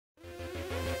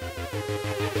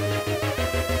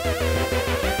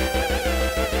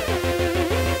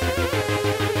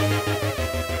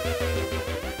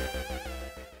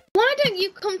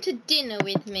come to dinner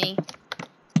with me?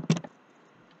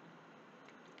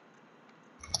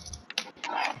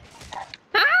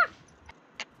 Ah!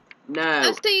 No.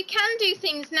 Oh, so you can do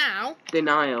things now.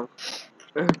 Denial.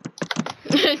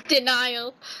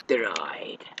 Denial.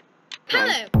 Denied.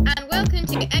 Hello, and welcome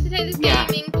to Entertainers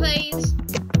Gaming Plays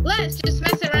Let's Just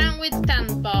Mess Around with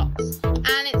Sandbox. And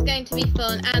it's going to be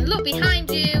fun. And look behind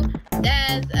you,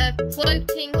 there's a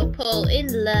floating couple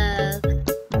in love.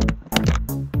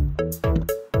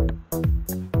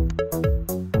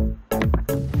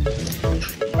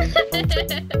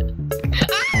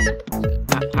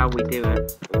 That's how we do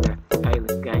it.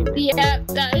 Taylor's Gaming. Yeah,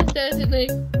 that is certainly.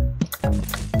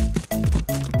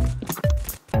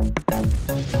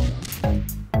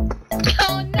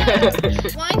 Oh no!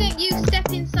 Why don't you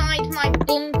step inside my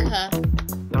bunker?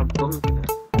 Your bunker.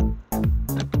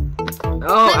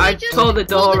 Oh, I tore the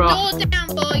door off. Let me just pull the door down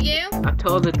for you. I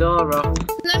tore the door off.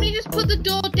 Let me just put the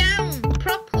door down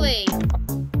properly.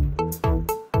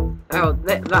 Oh,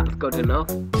 that's good enough.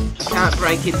 Can't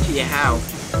break into your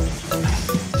house.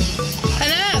 I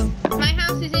know. My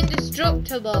house is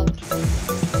indestructible.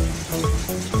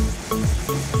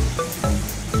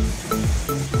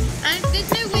 And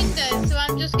there's no windows, so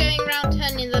I'm just going around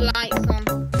turning the lights on.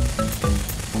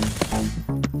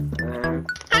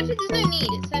 Actually, there's no need.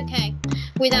 It's okay.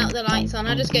 Without the lights on,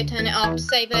 I'll just go turn it off to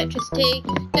save electricity.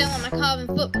 Don't want my carbon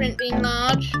footprint being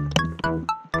large.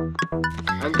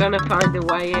 I'm gonna find a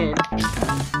way in.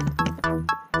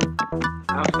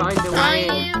 I'll find a way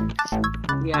in.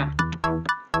 Yeah.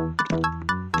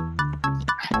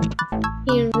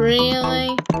 You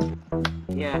really?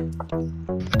 Yeah.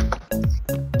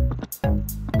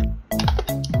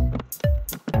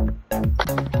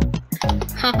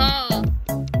 Haha.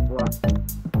 What?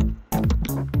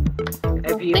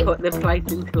 Have you put the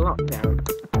place into lockdown?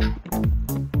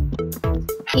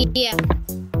 Yeah.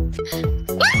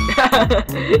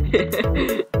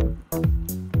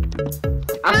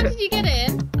 How did you get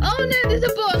in? Oh no, there's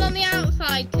a button on the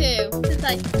outside too. It's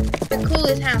like the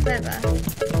coolest house ever.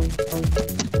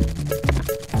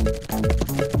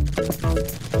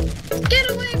 Get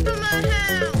away from my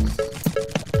house!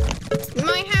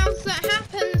 My house that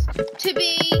happens to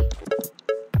be...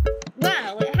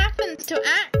 Well, it happens to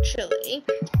actually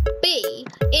be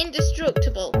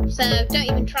indestructible. So don't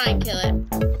even try and kill it.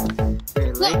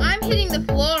 Really? Look, I'm hitting the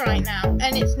floor right now,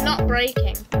 and it's not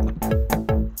breaking.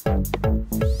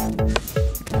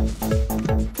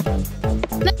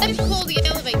 Let's call the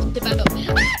elevator to back up.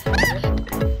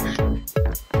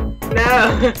 No!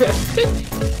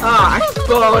 Oh,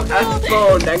 I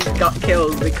spawned and got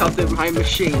killed because of my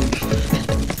machine.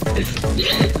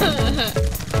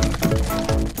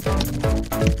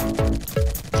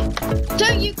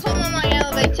 Don't you come on my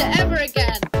elevator ever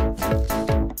again.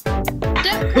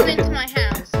 Don't come into my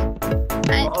house.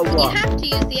 You have to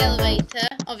use the elevator,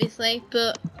 obviously,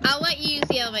 but I'll let you use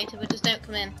the elevator, but just don't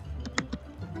come in.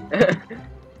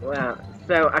 Well,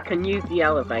 so I can use the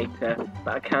elevator,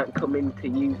 but I can't come in to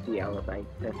use the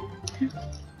elevator.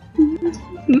 No!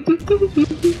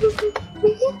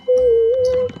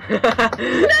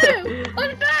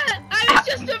 Unfair! I was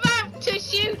just about to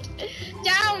shoot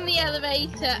down the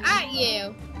elevator at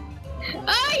you.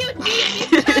 Oh, your team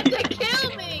is trying to kill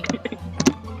me!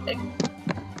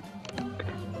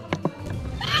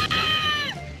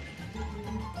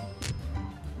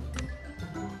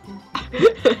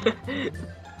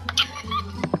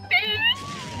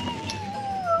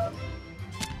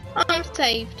 I'm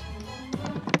saved.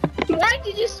 Why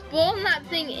did you spawn that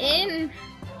thing in?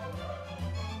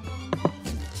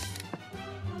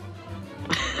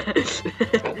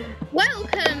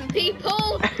 Welcome,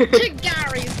 people, to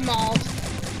Gary's mod.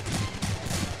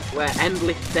 Where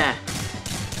endless death.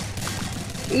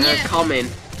 Yeah. Common.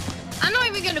 I'm not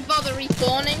even going to bother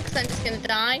respawning because I'm just going to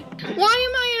die. Why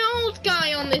am I an old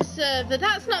guy on this server?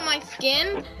 That's not my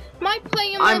skin. My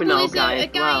player model is a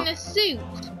guy in a suit.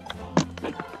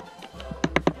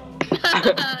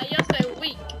 You're so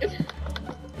weak.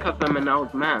 Because I'm an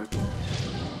old man.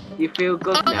 You feel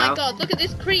good now? Oh my god, look at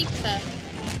this creeper.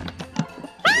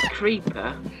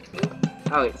 Creeper?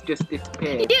 Oh, it's just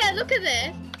disappeared. Yeah, look at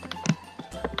this.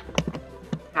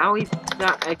 How is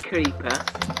that a creeper?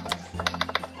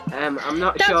 I'm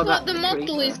not sure that's what the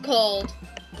model is called.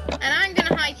 And I'm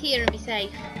gonna hide here and be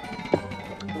safe.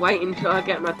 Wait until I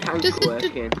get my tank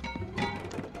working.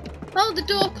 Oh, the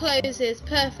door closes.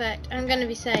 Perfect. I'm gonna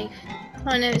be safe.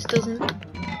 Oh no, this doesn't.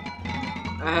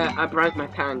 I broke my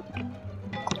tank.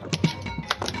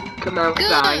 Come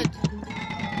outside. Good.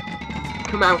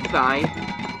 Come outside.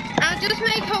 I'll just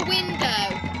make a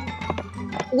window.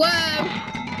 Whoa.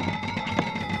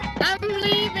 I'm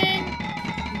leaving.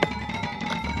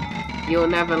 You'll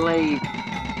never leave.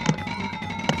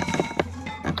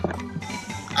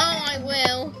 Oh, I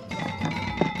will.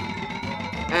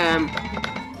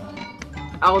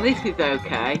 Oh, this is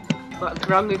okay. What's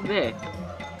wrong with this?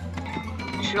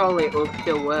 Surely it will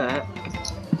still work.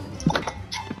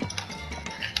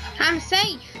 I'm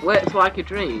safe. Works like a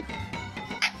dream.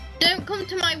 Don't come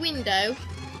to my window.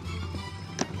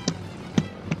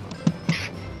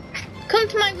 Come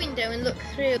to my window and look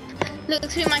through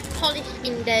my polished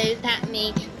windows at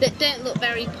me that don't look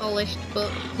very polished, but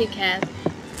who cares?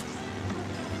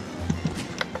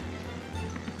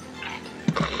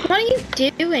 What are you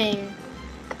doing?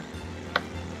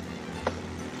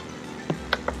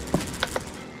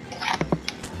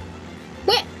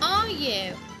 Where are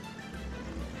you?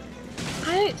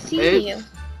 I don't see you.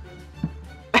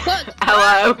 What?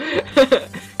 Hello.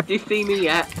 Do you see me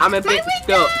yet? I'm a bit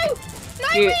stuck.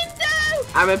 My window!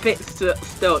 I'm a bit stuck.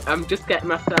 I'm just getting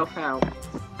myself out.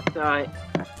 Right.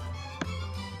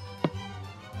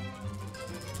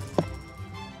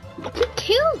 You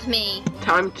killed me.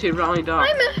 Time to ride off.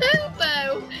 I'm a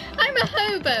hobo. I'm a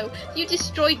hobo. You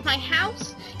destroyed my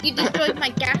house. You destroyed my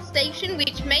gas station,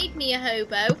 which made me a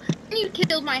hobo. And you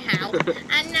killed my house.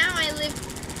 And now I live.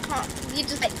 You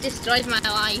just like destroyed my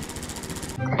life.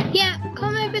 Yeah,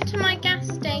 come over to my gas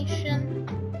station.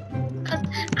 Cause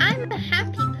I'm a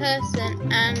happy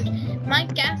person, and my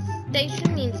gas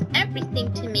station means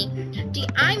everything to me.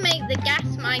 I make the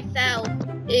gas myself.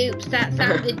 Oops, that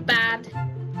sounded bad.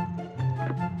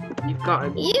 You've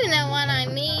got You know what I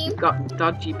mean. You've got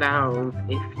dodgy bowels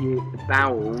if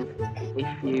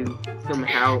you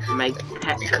somehow make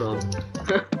petrol.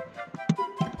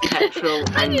 Petrol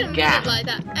I and didn't gas. mean it like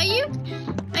that. Are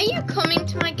you coming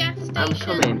to my gas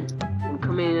station? I'm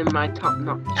coming in my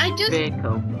top-notch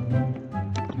vehicle.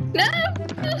 No!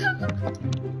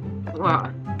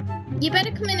 What? You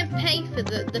better come in and pay for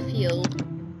the fuel.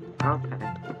 Okay.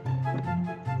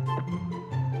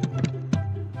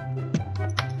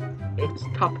 It's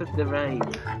top of the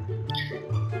range.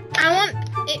 I want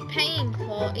it paying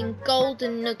for in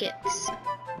golden nuggets.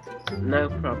 No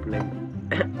problem.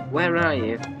 Where are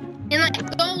you? In like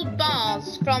gold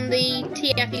bars from the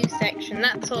TFU section.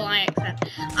 That's all I accept.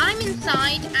 I'm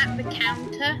inside at the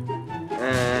counter.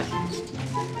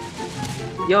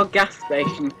 Your gas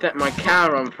station set my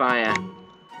car on fire.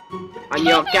 And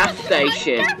your gas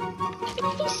station.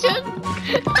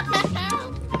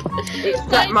 It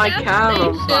set my car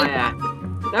on fire.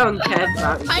 No one cares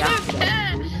about your gas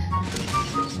station.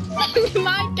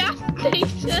 My gas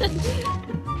station.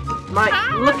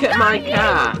 Look at my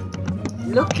car.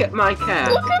 Look at my car.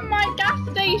 Look at my gas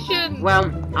station.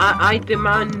 Well, I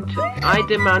demand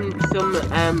some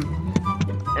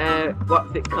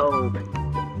what's it called?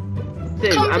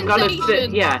 Sue, I'm gonna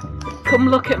sit. Yeah, come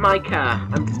look at my car.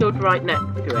 I'm stood right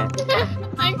next to it.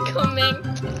 I'm coming.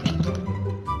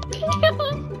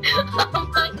 Oh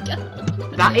my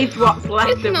god. That is what's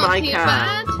left It's of not my too car.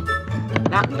 bad.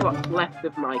 That's what's left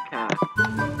of my car.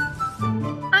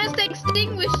 I just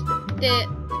extinguished it.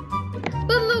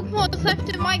 But look what's left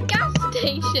of my gas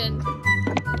station.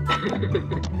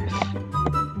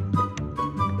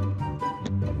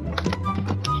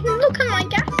 Look at my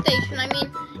gas station. I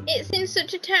mean, it's in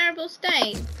such a terrible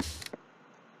state.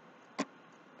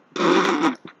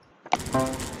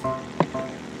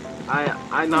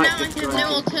 I Now like I this have no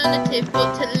alternative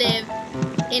but to live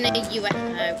in a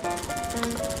UFO.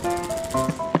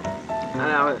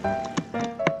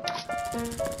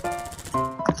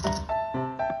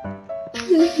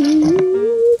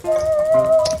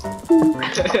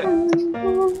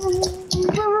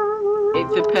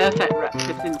 It's a perfect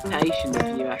representation of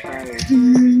UFOs.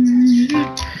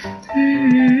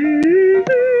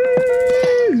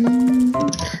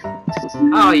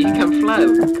 Oh, you can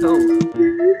float. Cool.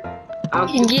 I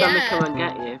was just gonna come and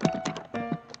get you.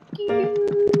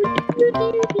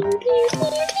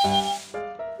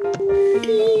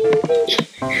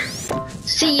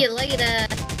 See you later.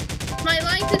 My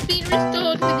life has been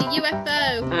restored with a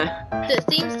UFO that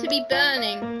seems to be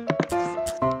burning.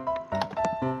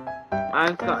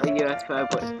 I've got a UFO,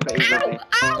 but it's pretty Ow! rubbish.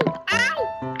 Ow! Ow!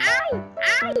 Ow!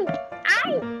 Ow!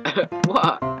 Ow!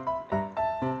 What?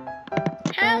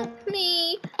 Help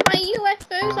me! My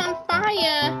UFO's on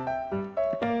fire!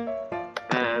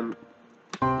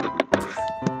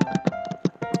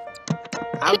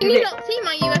 Can you not see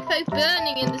my UFO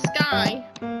burning in the sky?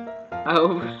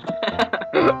 Oh.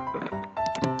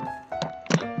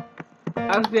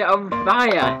 How's it on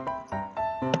fire?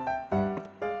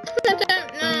 I don't